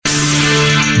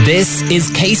This is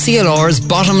KCLR's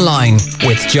Bottom Line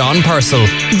with John Purcell.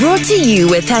 Brought to you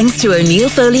with thanks to O'Neill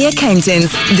Foley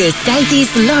Accountants, the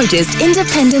Southeast's largest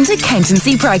independent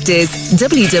accountancy practice.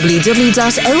 www.onf.ie.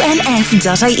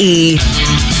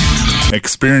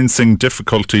 Experiencing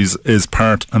difficulties is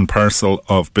part and parcel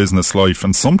of business life,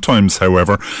 and sometimes,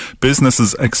 however,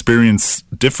 businesses experience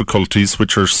difficulties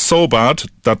which are so bad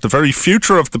that the very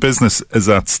future of the business is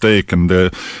at stake, and the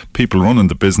people running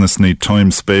the business need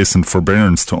time, space and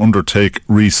forbearance to undertake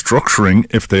restructuring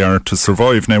if they are to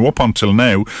survive. Now, up until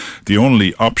now, the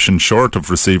only option short of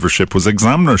receivership was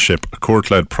examinership, a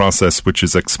court-led process which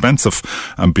is expensive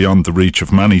and beyond the reach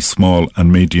of many small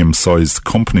and medium-sized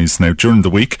companies. Now, during the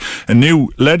week, a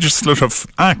new legislative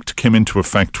act came into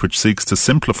effect which seeks to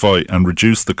simplify and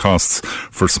reduce the costs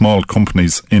for small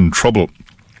companies in trouble.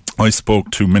 I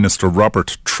spoke to Minister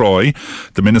Robert Troy,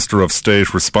 the Minister of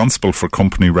State responsible for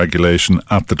company regulation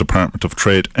at the Department of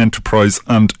Trade, Enterprise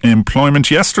and Employment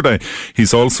yesterday.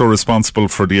 He's also responsible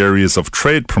for the areas of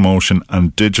trade promotion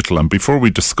and digital. And before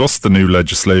we discuss the new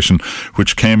legislation,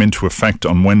 which came into effect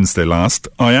on Wednesday last,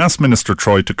 I asked Minister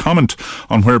Troy to comment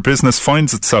on where business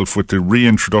finds itself with the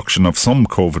reintroduction of some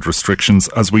COVID restrictions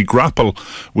as we grapple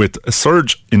with a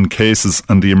surge in cases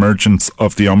and the emergence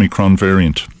of the Omicron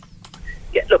variant.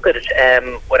 Yeah, look at it.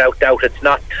 Without doubt, it's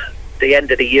not the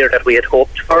end of the year that we had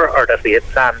hoped for or that we had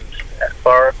planned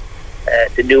for.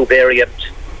 The new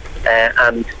variant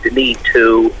and the need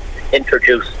to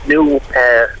introduce new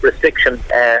restrictions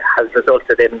has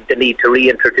resulted in the need to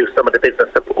reintroduce some of the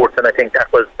business support, and I think that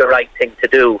was the right thing to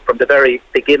do. From the very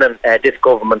beginning, this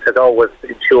government has always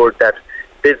ensured that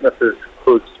businesses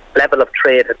whose level of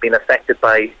trade had been affected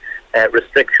by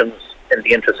restrictions in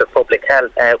the interest of public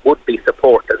health would be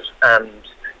supported, and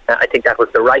I think that was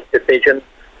the right decision,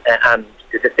 and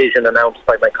the decision announced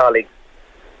by my colleagues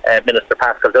Minister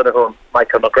Pascal Donoghue and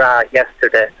Michael McGrath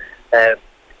yesterday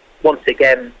once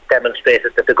again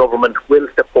demonstrated that the government will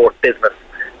support business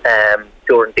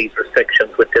during these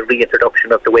restrictions with the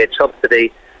reintroduction of the wage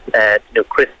subsidy,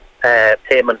 crisp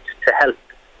payment to help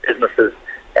businesses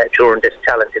during this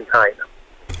challenging time.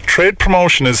 Trade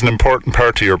promotion is an important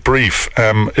part of your brief.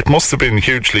 It must have been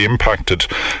hugely impacted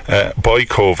by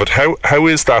COVID. How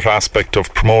is that aspect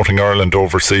of promoting Ireland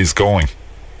overseas going?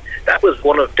 That was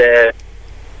one of the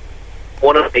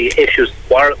issues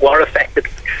were affected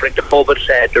during the COVID,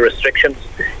 the restrictions,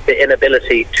 the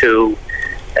inability to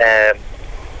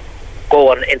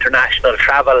go on international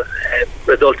travel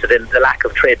resulted in the lack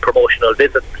of trade promotional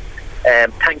visits.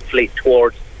 Thankfully,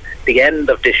 towards the end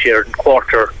of this year, in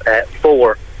quarter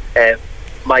 4,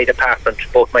 my department,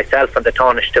 both myself and the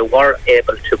Taoiseach, were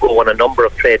able to go on a number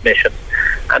of trade missions.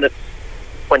 And it's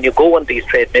when you go on these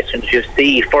trade missions, you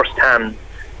see firsthand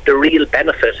the real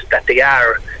benefit that they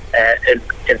are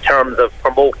in terms of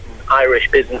promoting Irish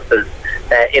businesses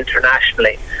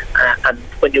internationally. And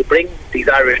when you bring these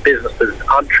Irish businesses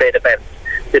on trade events,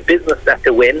 the business that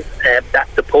they win, that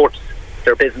supports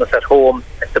their business at home,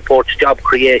 it supports job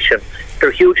creation,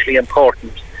 they're hugely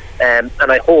important. And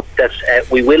I hope that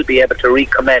we will be able to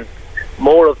recommence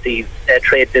more of these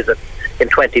trade visits in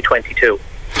 2022.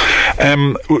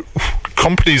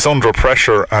 Companies under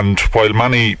pressure, and while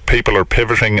many people are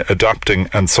pivoting, adapting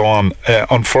and so on,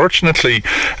 unfortunately,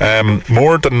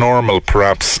 more than normal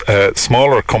perhaps,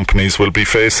 smaller companies will be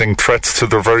facing threats to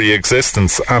their very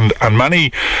existence, and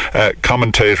many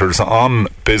commentators on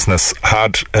business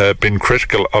had been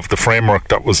critical of the framework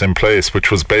that was in place,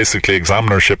 which was basically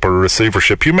examinership or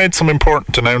receivership. You made some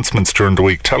important announcements during the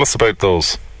week. Tell us about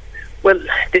those. Well,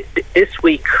 this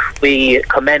week we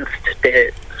commenced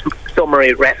the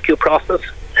summary rescue process.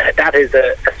 That is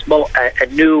a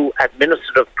new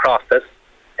administrative process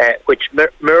which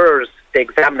mirrors the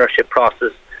examinership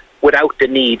process without the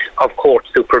need of court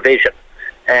supervision.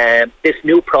 This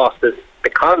new process,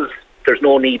 because there's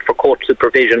no need for court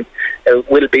supervision,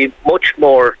 will be much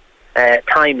more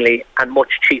timely and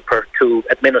much cheaper to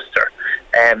administer,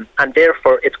 and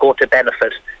therefore it's going to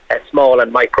benefit small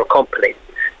and micro companies.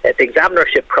 The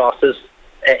examinership process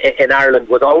in Ireland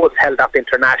was always held up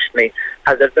internationally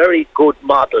as a very good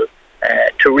model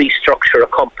to restructure a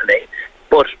company,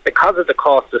 but because of the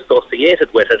costs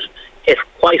associated with it, it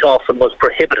quite often was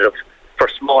prohibitive for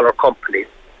smaller companies.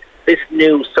 This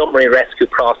new summary rescue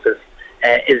process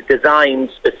is designed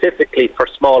specifically for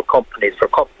small companies, for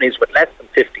companies with less than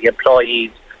 50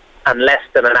 employees and less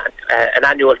than an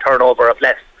annual turnover of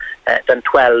less than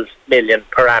 12 million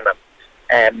per annum.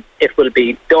 It will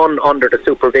be done under the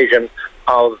supervision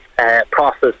of a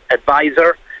process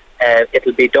advisor. It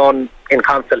will be done in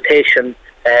consultation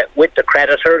with the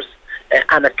creditors,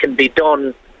 and it can be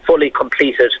done fully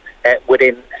completed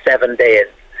within 7 days.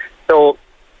 So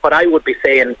what I would be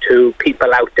saying to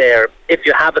people out there, if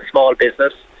you have a small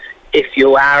business, if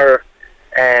you are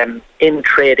in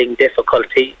trading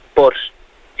difficulty, but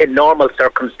in normal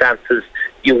circumstances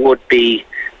you would be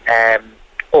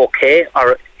okay,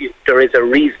 or there is a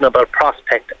reasonable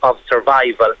prospect of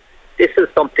survival, this is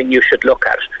something you should look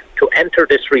at. To enter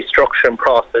this restructuring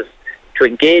process, to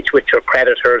engage with your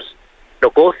creditors,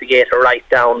 negotiate a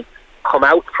write-down, come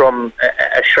out from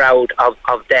a shroud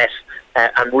of debt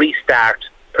and restart,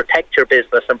 protect your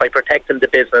business, and by protecting the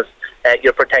business,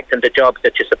 you're protecting the jobs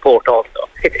that you support also.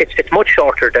 It's much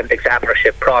shorter than the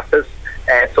examinership process,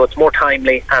 so it's more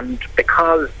timely, and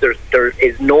because there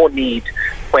is no need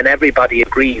when everybody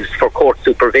agrees for court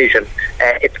supervision,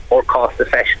 it's more cost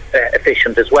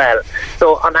efficient as well.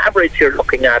 So on average you're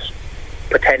looking at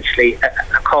potentially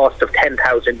a cost of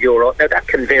 €10,000. Now that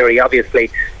can vary obviously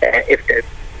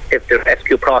if the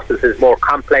rescue process is more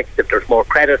complex, if there's more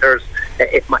creditors,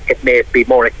 it may be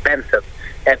more expensive.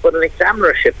 But an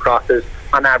examinership process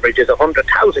on average is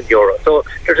 €100,000. So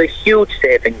there's a huge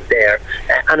savings there,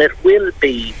 and it will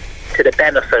be to the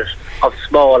benefit of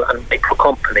small and micro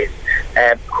companies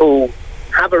who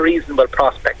have a reasonable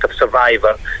prospect of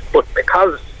survival, but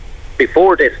because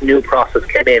before this new process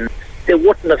came in, they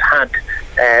wouldn't have had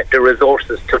the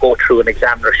resources to go through an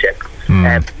examinership.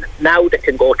 Now they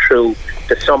can go through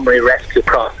the summary rescue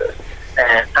process,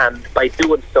 and by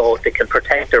doing so they can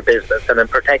protect their business, and in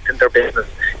protecting their business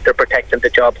they're protecting the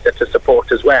jobs that they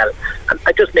support as well. And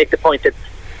I just make the point that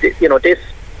this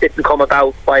didn't come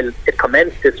about while it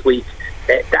commenced this week.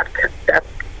 That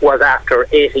was after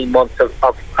 18 months of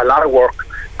a lot of work,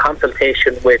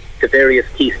 consultation with the various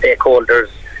key stakeholders.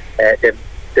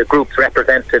 The groups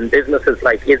representing businesses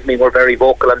like ISME were very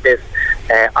vocal on this,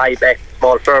 IBEC,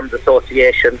 Small Firms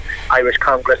Association, Irish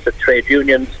Congress of Trade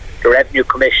Unions, the Revenue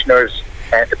Commissioners,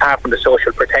 Department of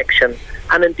Social Protection,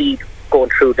 and indeed going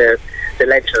through the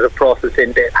legislative process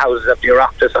in the Houses of the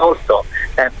Oireachtas also.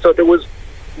 So there was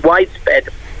widespread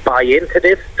buy-in to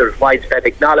this, there's widespread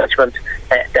acknowledgement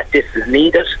that this is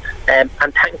needed, and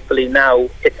thankfully now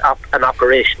it's up and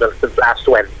operational since last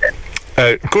Wednesday.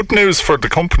 Good news for the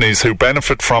companies who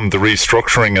benefit from the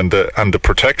restructuring and the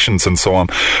protections and so on.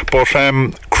 But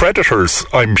creditors,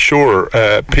 I'm sure,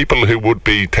 people who would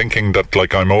be thinking that,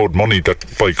 like, I'm owed money that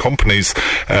by companies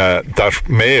that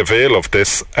may avail of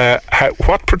this,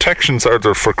 what protections are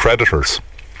there for creditors?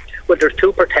 Well, there's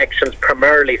two protections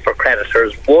primarily for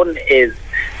creditors. One is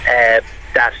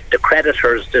that the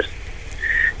creditors,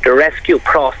 the rescue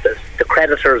process, the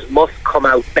creditors must come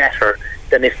out better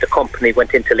than if the company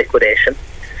went into liquidation,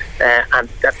 and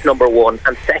that's number one.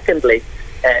 And secondly,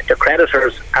 the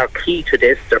creditors are key to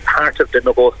this. They're part of the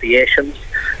negotiations,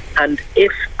 and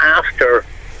if after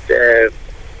the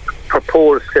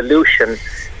proposed solution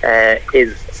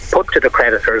is put to the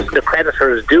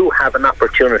creditors do have an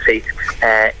opportunity,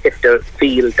 if they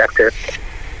feel that the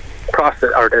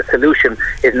process or the solution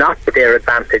is not to their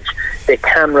advantage, they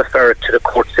can refer it to the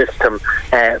court system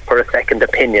for a second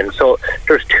opinion. So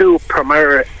there's two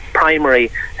primary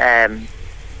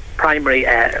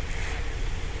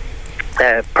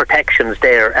protections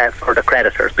there for the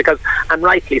creditors, and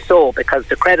rightly so, because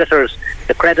the creditors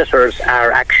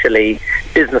are actually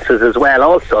businesses as well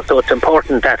also. So it's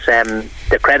important that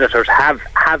the creditors have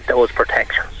those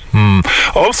protections.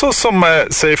 Also some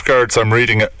safeguards I'm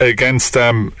reading against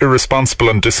irresponsible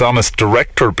and dishonest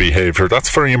director behaviour. That's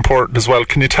very important as well.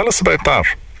 Can you tell us about that?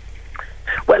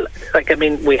 Well,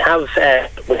 we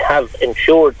have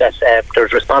ensured that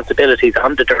there's responsibilities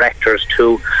on the directors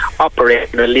to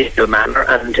operate in a legal manner,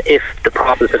 and if the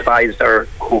process advisor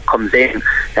who comes in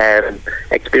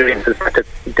experiences that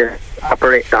the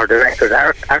directors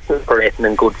aren't operating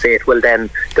in good faith, well then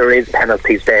there is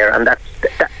penalties there, and that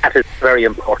is very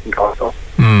important also.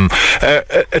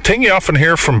 A thing you often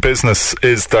hear from business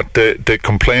is that they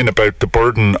complain about the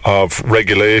burden of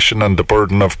regulation and the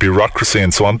burden of bureaucracy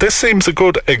and so on. This seems a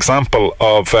good example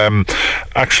of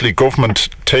actually government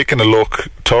taking a look,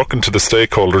 talking to the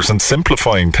stakeholders and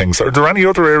simplifying things. Are there any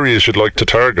other areas you'd like to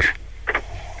target?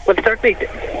 Well, certainly,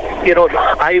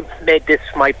 I've made this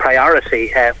my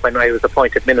priority when I was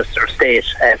appointed Minister of State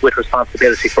with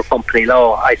responsibility for company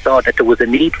law. I saw that there was a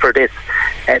need for this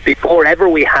before ever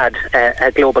we had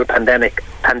a global pandemic,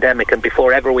 and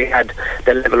before ever we had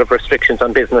the level of restrictions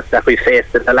on business that we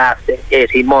faced in the last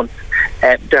 18 months.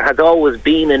 There has always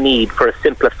been a need for a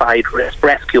simplified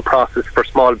rescue process for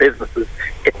small businesses.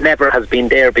 It never has been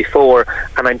there before,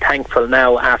 and I'm thankful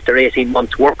now, after 18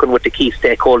 months working with the key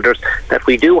stakeholders, that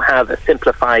we do have a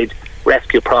simplified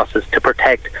rescue process to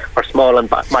protect our small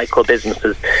and micro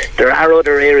businesses. There are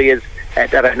other areas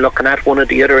that I'm looking at. One of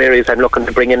the other areas I'm looking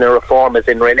to bring in a reform is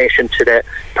in relation to the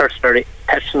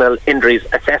Personal Injuries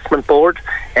Assessment Board,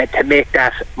 to make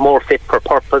that more fit for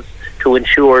purpose, to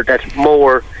ensure that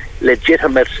more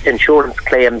legitimate insurance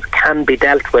claims can be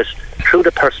dealt with through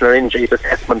the Personal Injuries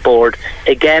Assessment Board,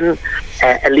 again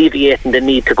alleviating the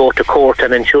need to go to court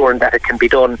and ensuring that it can be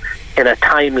done in a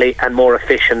timely and more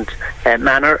efficient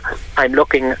manner. I'm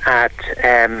looking at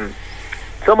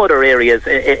some other areas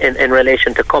in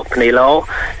relation to company law,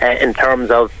 in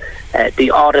terms of the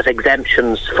audit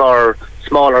exemptions for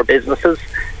smaller businesses.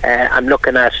 I'm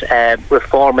looking at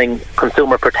reforming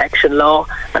consumer protection law,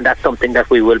 and that's something that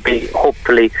we will be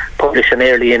hopefully publishing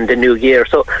early in the new year.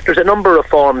 So there's a number of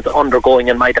reforms undergoing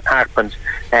in my department,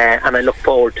 and I look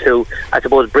forward to, I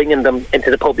suppose, bringing them into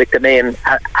the public domain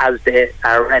as they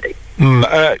are ready.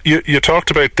 You talked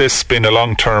about this being a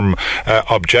long-term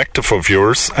objective of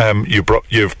yours.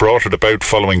 You've brought it about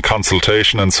following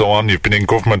consultation and so on. You've been in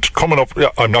government coming up,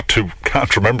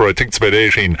 can't remember, I think it's about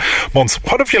 18 months.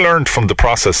 What have you learned from the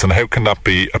process, and how can that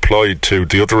be applied to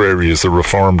the other areas of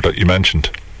reform that you mentioned?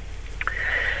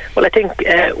 Well, I think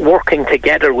working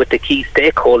together with the key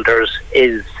stakeholders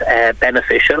is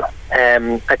beneficial.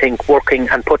 I think working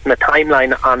and putting a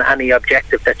timeline on any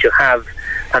objective that you have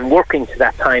and working to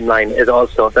that timeline is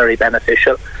also very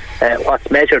beneficial. What's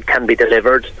measured can be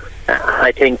delivered.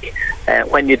 I think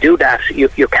when you do that,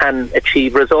 you can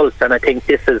achieve results, and I think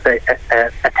this is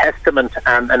a testament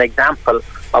and an example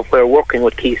of where working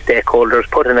with key stakeholders,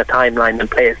 putting a timeline in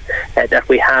place, that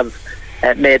we have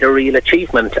made a real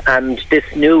achievement. And this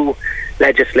new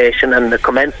legislation and the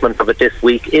commencement of it this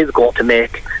week is going to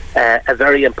make a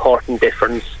very important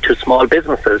difference to small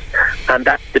businesses, and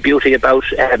that's the beauty about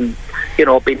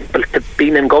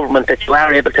being in government, that you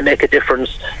are able to make a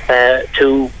difference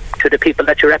to the people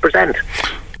that you represent.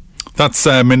 That's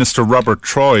Minister Robert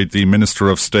Troy, the Minister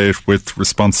of State with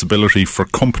responsibility for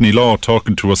company law,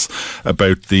 talking to us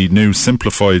about the new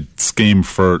simplified scheme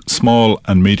for small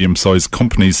and medium-sized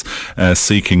companies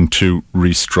seeking to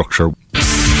restructure.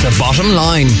 The Bottom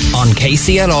Line on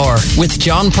KCLR with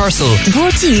John Purcell.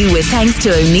 Brought to you with thanks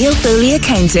to O'Neill Foley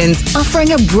Accountants,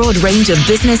 offering a broad range of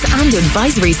business and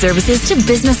advisory services to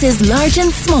businesses large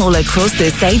and small across the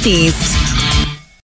South East.